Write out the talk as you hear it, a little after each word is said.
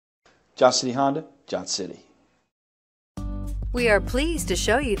Johnson City Honda, Johnson City. We are pleased to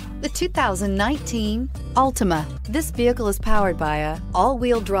show you the 2019 Altima. This vehicle is powered by a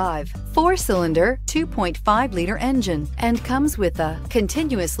all-wheel drive, 4-cylinder, 2.5-liter engine and comes with a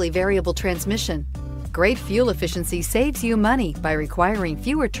continuously variable transmission. Great fuel efficiency saves you money by requiring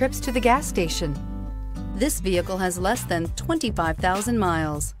fewer trips to the gas station. This vehicle has less than 25,000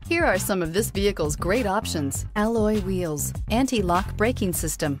 miles. Here are some of this vehicle's great options: alloy wheels, anti-lock braking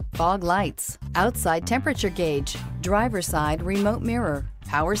system, fog lights, outside temperature gauge, driver's side remote mirror,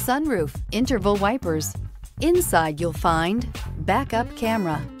 power sunroof, interval wipers. Inside you'll find backup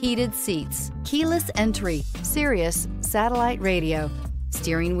camera, heated seats, keyless entry, Sirius satellite radio,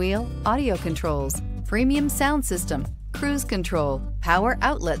 steering wheel audio controls, premium sound system, cruise control, power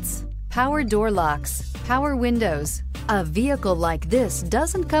outlets, power door locks, power windows. A vehicle like this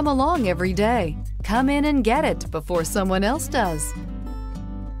doesn't come along every day. Come in and get it before someone else does.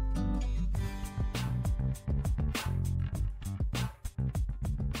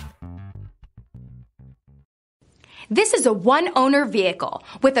 This is a one-owner vehicle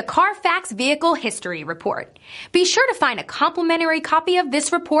with a Carfax Vehicle History Report. Be sure to find a complimentary copy of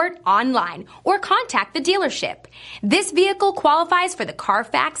this report online or contact the dealership. This vehicle qualifies for the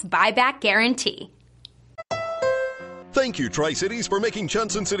Carfax Buyback Guarantee. Thank you, Tri-Cities, for making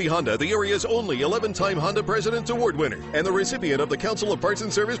Johnson City Honda the area's only 11-time Honda President's Award winner and the recipient of the Council of Parts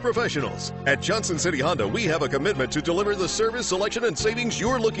and Service Professionals. At Johnson City Honda, we have a commitment to deliver the service, selection, and savings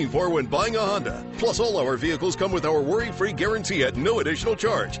you're looking for when buying a Honda. Plus, all our vehicles come with our worry-free guarantee at no additional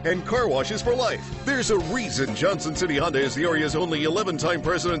charge and car washes for life. There's a reason Johnson City Honda is the area's only 11-time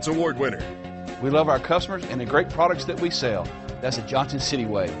President's Award winner. We love our customers and the great products that we sell. That's the Johnson City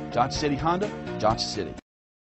way. Johnson City Honda, Johnson City.